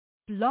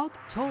Blog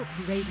Talk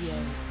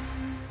Radio.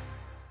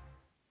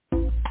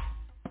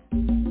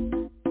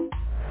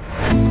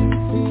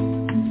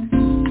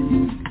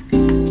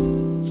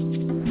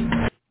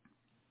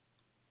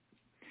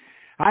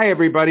 Hi,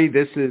 everybody.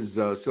 This is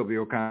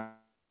Silvio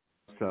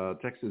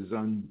Texas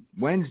on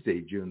Wednesday,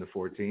 June the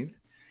 14th,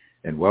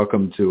 and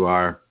welcome to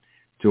our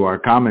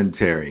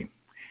commentary.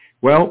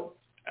 Well,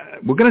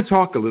 we're going to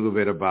talk a little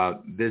bit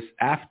about this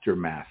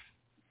aftermath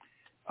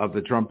of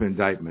the Trump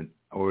indictment,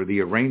 or the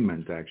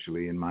arraignment,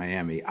 actually, in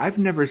Miami. I've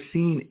never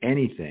seen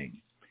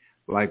anything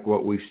like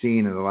what we've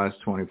seen in the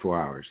last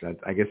 24 hours.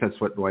 I guess that's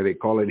why they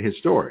call it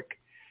historic.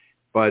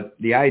 But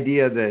the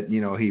idea that,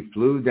 he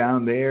flew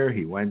down there,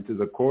 he went to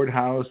the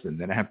courthouse, and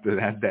then after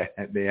that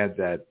they had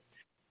that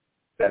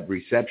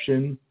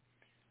reception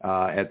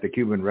at the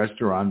Cuban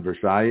restaurant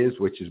Versailles,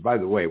 which is, by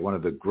the way, one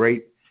of the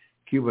great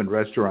Cuban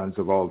restaurants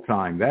of all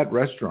time. That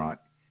restaurant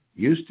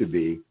used to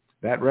be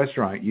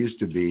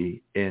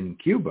in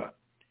Cuba,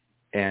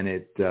 and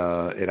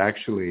it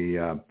actually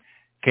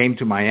came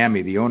to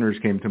Miami. The owners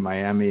came to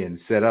Miami and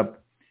set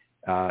up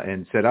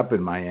in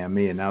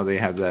Miami, and now they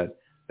have that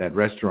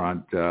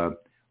restaurant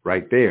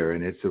right there,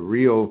 and it's a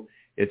real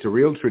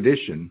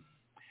tradition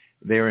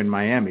there in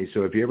Miami.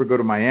 So if you ever go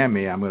to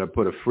Miami, I'm going to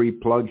put a free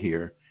plug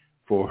here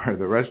for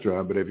the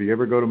restaurant, but if you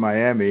ever go to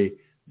Miami,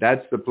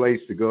 that's the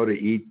place to go to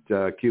eat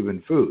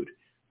Cuban food.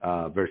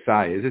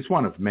 Versailles. It's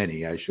one of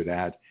many, I should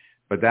add,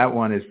 but that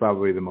one is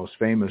probably the most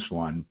famous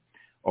one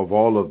of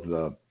all of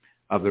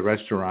the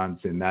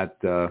restaurants in that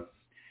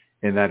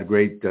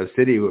great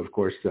city. Of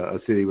course, a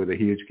city with a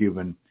huge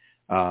Cuban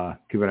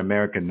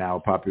American now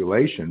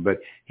population. But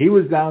he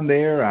was down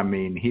there. I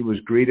mean, he was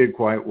greeted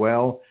quite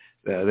well.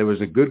 There was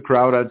a good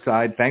crowd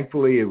outside.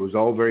 Thankfully, it was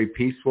all very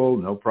peaceful,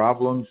 no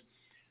problems.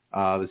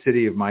 The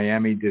city of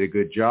Miami did a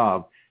good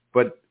job.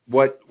 But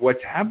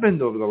what's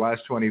happened over the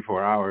last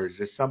 24 hours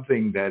is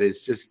something that it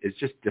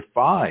just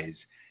defies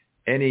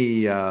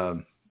any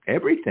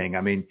everything.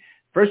 I mean,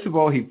 first of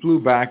all, he flew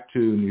back to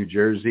New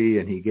Jersey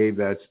and he gave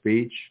that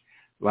speech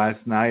last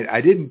night. I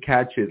didn't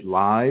catch it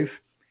live,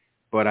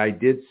 but I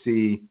did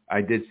see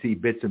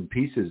bits and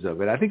pieces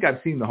of it. I think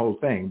I've seen the whole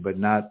thing, but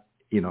not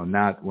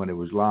when it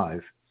was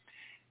live.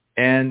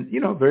 And,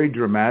 very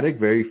dramatic,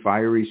 very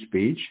fiery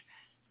speech.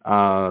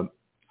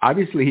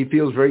 Obviously, he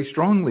feels very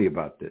strongly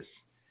about this.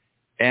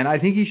 And I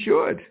think he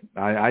should.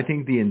 I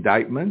think the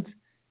indictment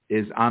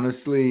is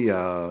honestly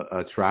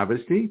a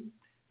travesty.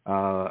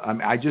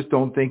 I just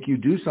don't think you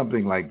do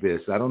something like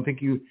this. I don't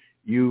think you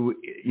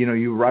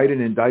write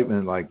an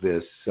indictment like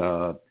this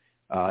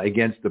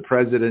against the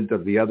president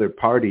of the other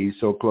party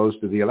so close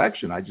to the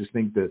election. I just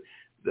think that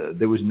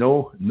there was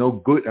no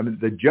good. I mean,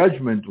 the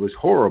judgment was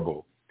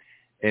horrible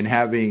in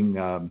having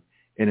an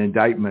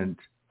indictment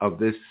of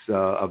this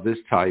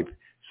type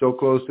so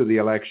close to the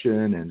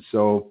election and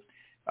so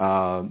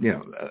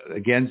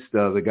against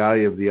the guy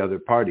of the other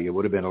party. It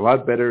would have been a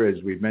lot better,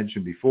 as we've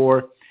mentioned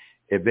before,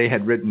 if they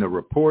had written a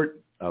report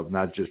of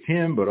not just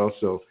him, but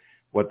also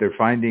what they're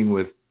finding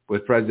with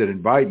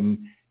President Biden,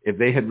 if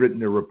they had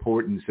written a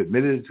report and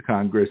submitted it to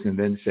Congress and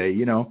then say,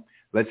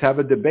 let's have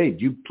a debate.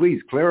 You please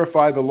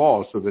clarify the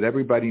law so that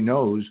everybody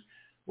knows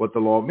what the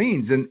law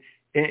means. And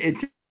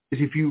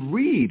if you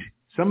read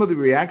some of the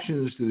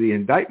reactions to the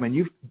indictment,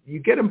 you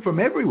get them from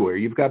everywhere.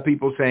 You've got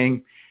people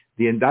saying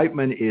the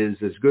indictment is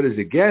as good as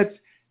it gets.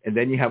 And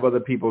then you have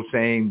other people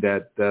saying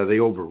that they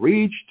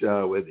overreached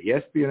with the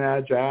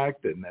Espionage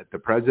Act and that the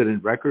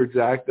President Records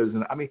Act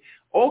doesn't. I mean,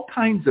 all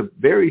kinds of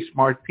very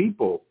smart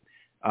people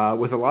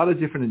with a lot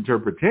of different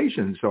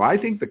interpretations. So I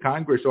think the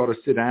Congress ought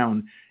to sit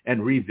down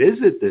and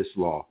revisit this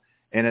law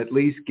and at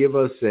least give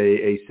us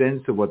a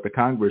sense of what the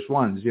Congress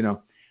wants.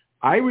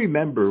 I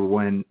remember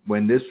when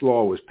this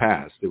law was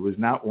passed, it was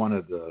not one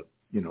of the,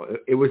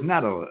 it was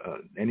not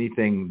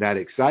anything that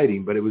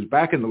exciting, but it was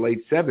back in the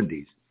late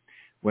 70s.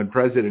 When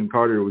President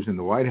Carter was in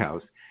the White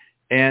House.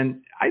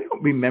 And I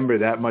don't remember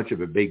that much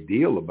of a big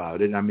deal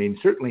about it. I mean,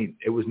 certainly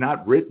it was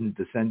not written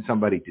to send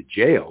somebody to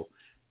jail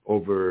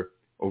over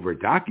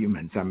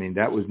documents. I mean,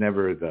 that was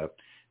never the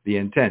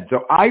intent.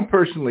 So I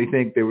personally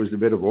think there was a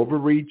bit of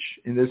overreach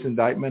in this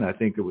indictment. I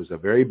think it was a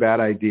very bad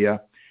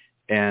idea.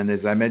 And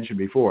as I mentioned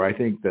before, I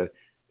think the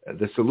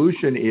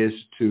solution is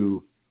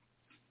to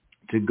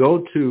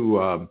go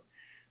to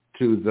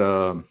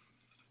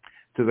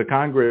the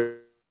Congress.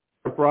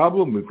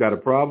 Problem. We've got a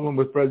problem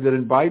with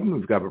President Biden.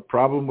 We've got a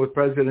problem with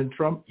President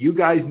Trump. You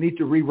guys need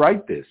to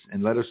rewrite this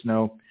and let us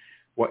know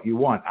what you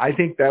want. I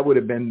think that would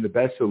have been the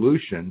best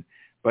solution.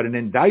 But an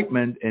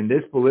indictment in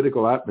this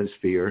political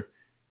atmosphere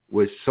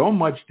with so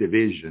much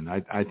division,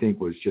 I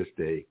think was just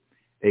a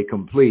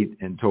complete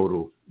and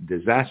total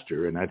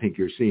disaster. And I think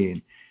you're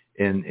seeing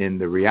in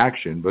the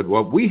reaction. But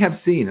what we have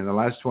seen in the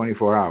last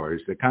 24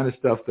 hours, the kind of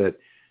stuff that,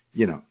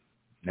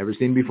 never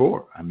seen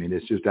before. I mean,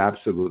 it's just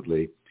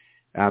absolutely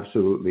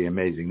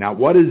amazing. Now,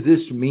 what does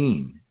this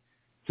mean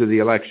to the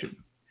election?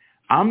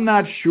 I'm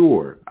not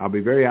sure. I'll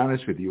be very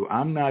honest with you.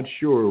 I'm not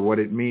sure what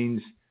it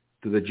means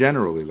to the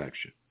general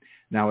election.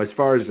 Now, as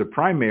far as the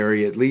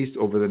primary, at least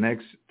over the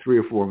next 3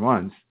 or 4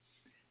 months,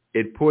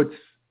 it puts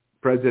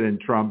President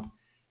Trump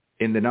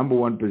in the number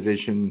one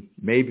position,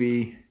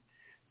 maybe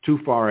too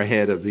far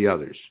ahead of the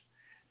others.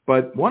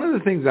 But one of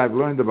the things I've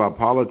learned about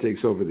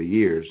politics over the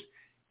years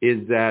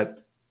is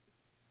that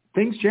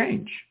things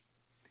change.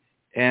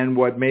 And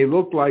what may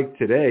look like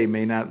today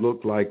may not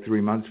look like 3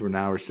 months from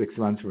now or 6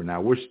 months from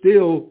now. We're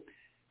still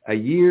a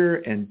year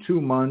and 2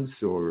 months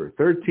or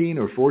 13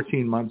 or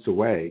 14 months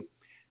away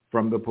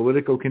from the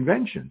political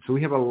convention. So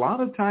we have a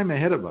lot of time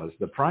ahead of us,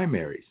 the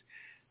primaries.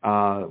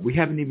 We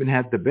haven't even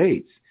had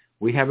debates.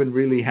 We haven't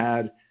really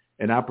had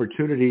an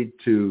opportunity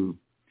to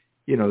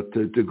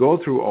go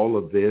through all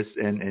of this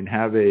and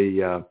have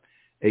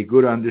a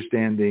good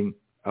understanding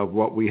of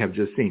what we have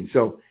just seen.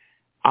 So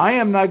I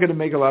am not going to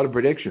make a lot of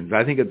predictions.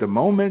 I think at the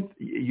moment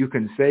you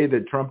can say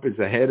that Trump is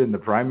ahead in the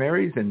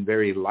primaries and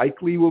very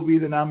likely will be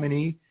the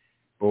nominee.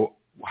 But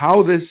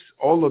how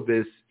all of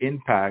this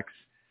impacts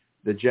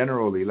the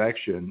general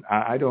election,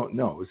 I don't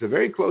know. It was a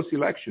very close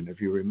election,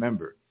 if you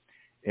remember,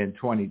 in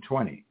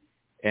 2020.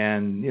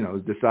 And, it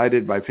was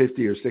decided by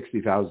 50 or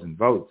 60,000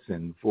 votes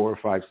in 4 or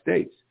 5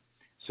 states.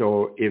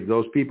 So if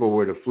those people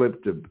were to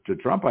flip to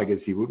Trump, I guess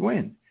he would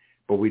win.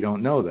 But we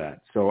don't know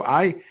that. So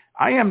I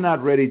am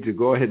not ready to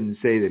go ahead and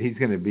say that he's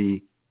going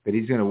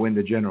to win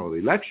the general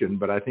election.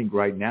 But I think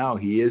right now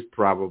he is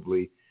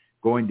probably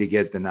going to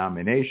get the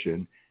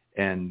nomination,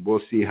 and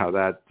we'll see how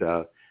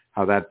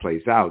that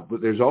plays out.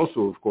 But there's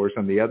also, of course,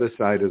 on the other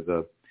side of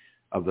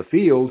the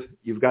field,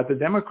 you've got the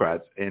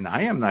Democrats, and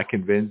I am not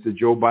convinced that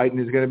Joe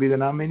Biden is going to be the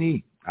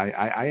nominee.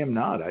 I am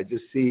not. I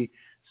just see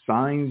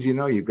signs.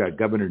 You've got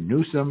Governor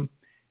Newsom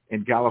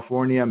in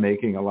California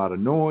making a lot of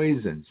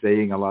noise and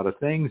saying a lot of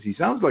things. He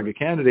sounds like a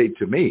candidate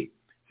to me.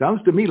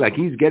 Sounds to me like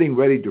he's getting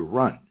ready to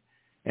run,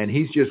 and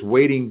he's just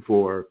waiting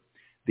for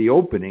the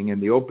opening. And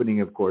the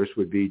opening, of course,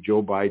 would be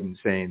Joe Biden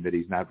saying that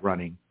he's not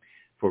running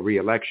for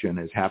re-election,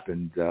 as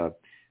happened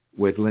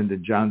with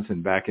Lyndon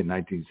Johnson back in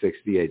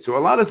 1968. So a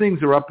lot of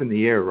things are up in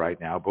the air right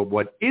now. But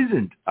what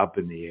isn't up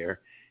in the air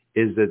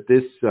is that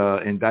this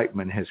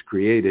indictment has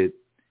created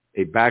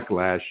a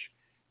backlash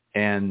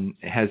and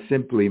has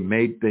simply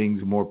made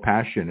things more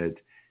passionate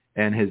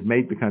and has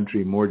made the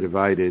country more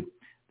divided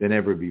than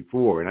ever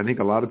before. And I think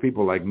a lot of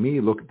people like me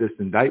look at this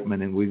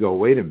indictment and we go,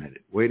 wait a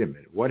minute.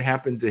 What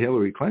happened to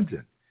Hillary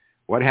Clinton?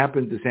 What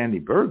happened to Sandy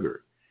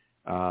Berger,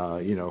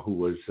 who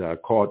was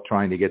caught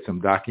trying to get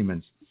some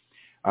documents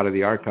out of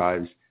the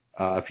archives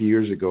a few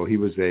years ago? He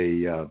was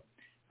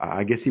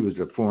I guess he was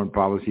a foreign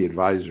policy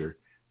advisor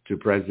to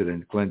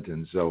President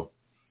Clinton. So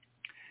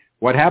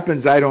what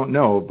happens, I don't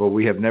know, but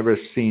we have never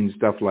seen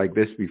stuff like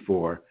this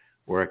before,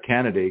 where a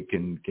candidate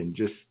can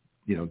just,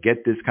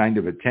 get this kind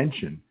of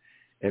attention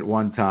at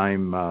one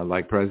time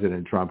like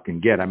President Trump can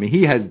get. I mean,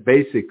 he has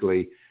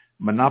basically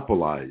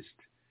monopolized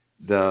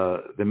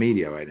the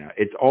media right now.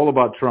 It's all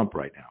about Trump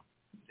right now.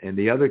 And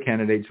the other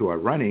candidates who are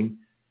running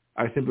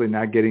are simply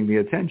not getting the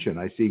attention.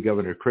 I see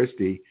Governor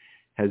Christie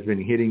has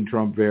been hitting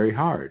Trump very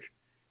hard,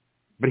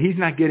 but he's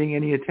not getting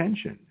any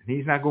attention.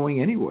 He's not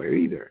going anywhere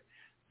either,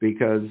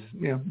 because,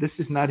 this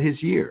is not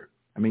his year.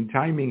 I mean,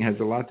 timing has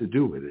a lot to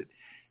do with it.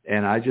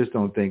 And I just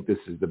don't think this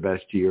is the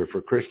best year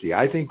for Christie.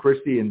 I think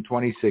Christie in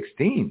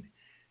 2016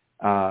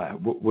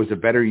 was a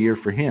better year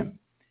for him,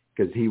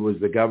 because he was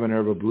the governor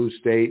of a blue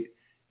state,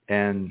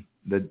 and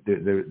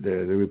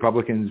the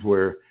Republicans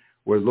were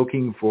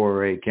looking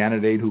for a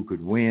candidate who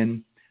could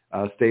win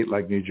a state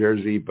like New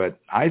Jersey. But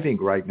I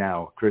think right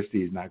now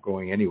Christie is not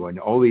going anywhere. And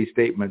all these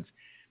statements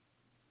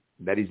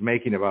that he's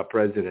making about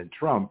President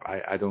Trump,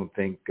 I don't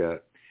think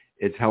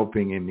it's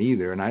helping him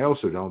either. And I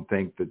also don't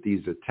think that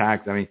these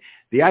attacks, I mean,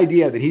 the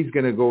idea that he's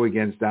going to go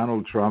against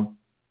Donald Trump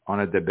on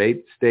a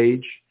debate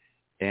stage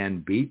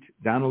and beat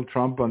Donald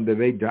Trump on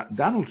debate,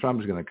 Donald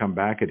Trump is going to come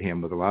back at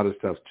him with a lot of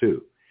stuff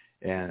too.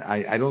 And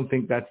I don't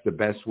think that's the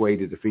best way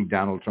to defeat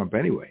Donald Trump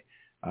anyway.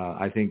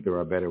 I think there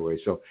are better ways.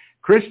 So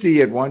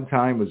Christie at one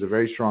time was a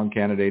very strong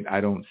candidate.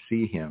 I don't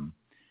see him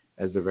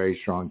as a very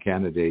strong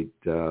candidate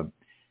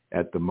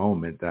at the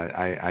moment.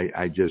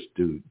 I just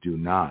do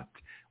not.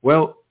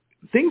 Well,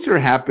 things are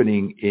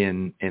happening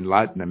in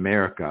Latin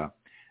America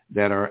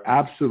that are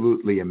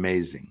absolutely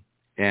amazing.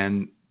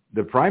 And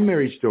the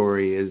primary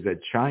story is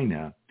that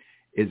China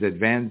is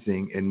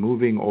advancing and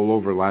moving all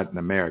over Latin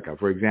America.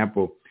 For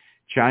example,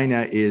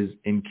 China is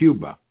in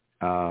Cuba,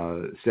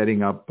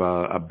 setting up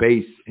a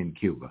base in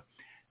Cuba.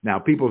 Now,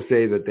 people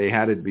say that they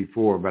had it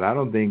before, but I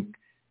don't think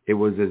it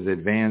was as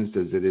advanced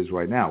as it is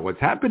right now. What's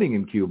happening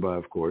in Cuba,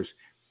 of course,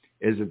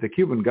 is that the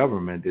Cuban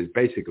government is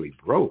basically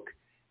broke,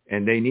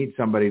 and they need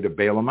somebody to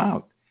bail them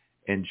out.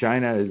 And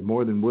China is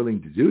more than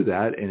willing to do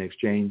that in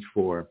exchange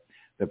for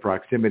the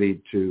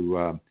proximity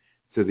to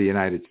the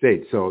United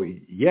States. So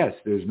yes,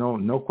 there's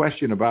no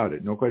question about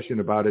it. No question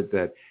about it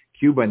that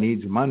Cuba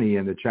needs money,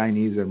 and the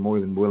Chinese are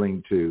more than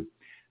willing to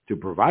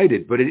provide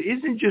it. But it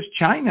isn't just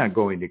China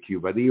going to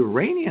Cuba. The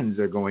Iranians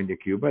are going to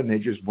Cuba, and they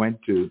just went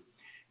to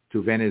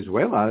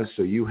Venezuela.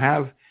 So you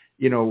have,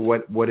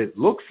 what it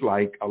looks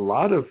like a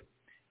lot of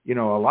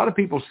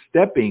people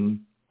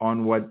stepping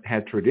on what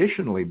had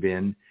traditionally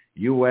been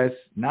U.S.,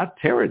 not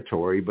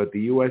territory, but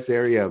the U.S.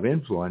 area of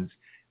influence,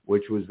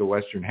 which was the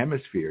Western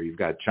Hemisphere.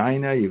 You've got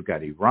China, you've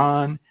got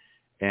Iran,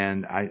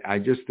 and I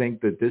just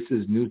think that this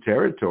is new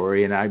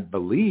territory, and I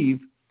believe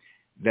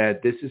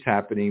that this is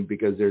happening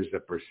because there's a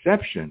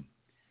perception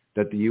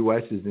that the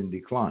U.S. is in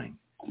decline,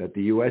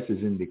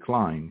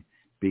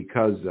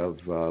 because of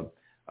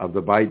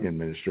the Biden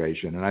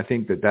administration. And I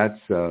think that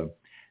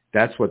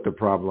that's what the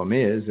problem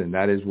is, and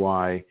that is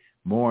why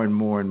more and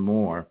more and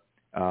more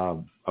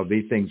of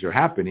these things are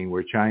happening,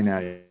 where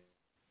China,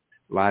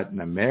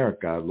 Latin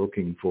America,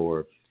 looking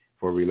for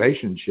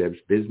relationships,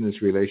 business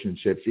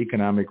relationships,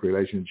 economic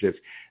relationships.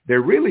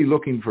 They're really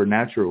looking for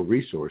natural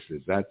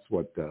resources. That's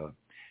what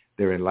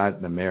they're in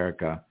Latin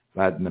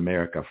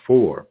America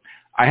for.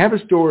 I have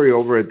a story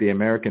over at the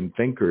American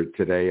Thinker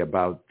today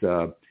about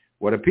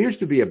what appears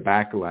to be a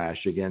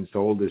backlash against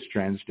all this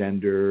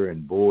transgender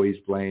and boys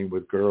playing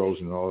with girls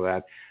and all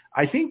that.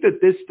 I think that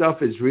this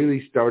stuff is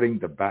really starting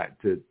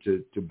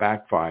to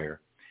backfire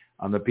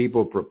on the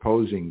people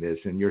proposing this.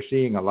 And you're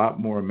seeing a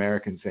lot more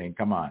Americans saying,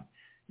 come on,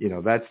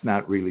 that's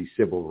not really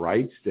civil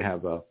rights to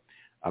have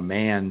a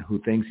man who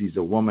thinks he's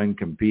a woman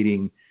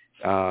competing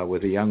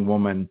with a young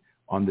woman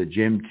on the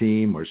gym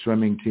team or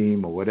swimming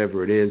team or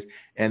whatever it is.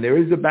 And there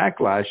is a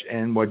backlash.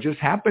 And what just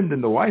happened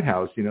in the White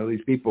House,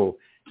 these people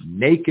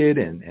naked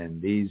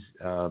and these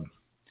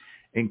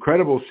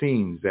incredible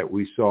scenes that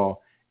we saw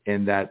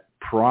in that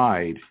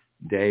Pride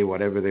Day,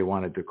 whatever they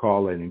wanted to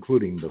call it,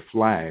 including the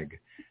flag.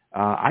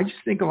 I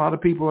just think a lot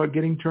of people are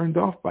getting turned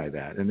off by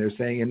that. And they're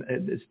saying,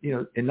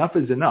 enough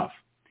is enough.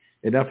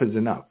 Enough is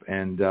enough.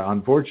 And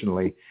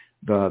unfortunately,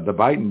 the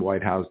Biden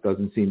White House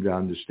doesn't seem to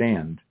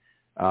understand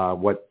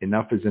what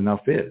enough is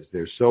enough is.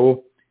 They're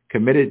so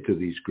committed to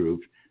these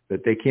groups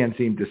that they can't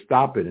seem to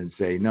stop it and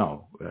say,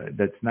 no,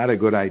 that's not a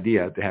good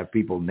idea to have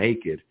people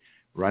naked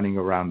running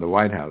around the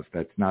White House.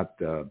 That's not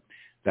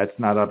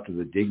up to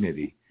the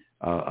dignity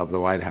of the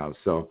White House.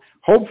 So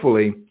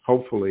hopefully,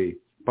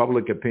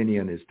 public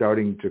opinion is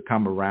starting to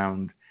come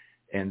around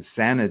and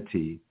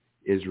sanity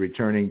is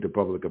returning to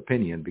public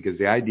opinion, because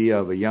the idea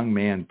of a young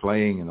man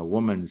playing in a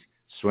woman's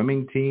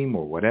swimming team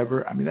or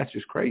whatever, that's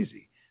just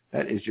crazy.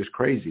 That is just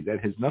crazy. That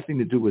has nothing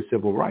to do with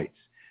civil rights.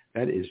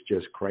 That is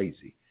just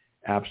crazy.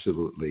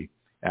 Absolutely,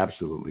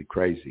 absolutely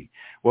crazy.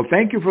 Well,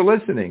 thank you for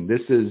listening.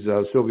 This is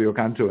Silvio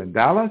Canto in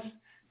Dallas.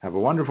 Have a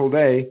wonderful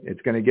day.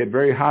 It's going to get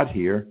very hot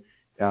here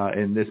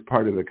in this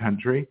part of the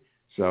country.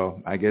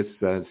 So I guess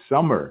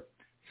summer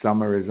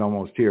is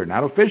almost here.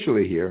 Not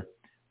officially here,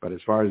 but as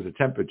far as the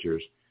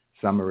temperatures,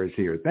 summer is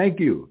here. Thank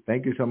you.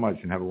 Thank you so much,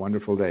 and have a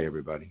wonderful day,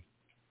 everybody.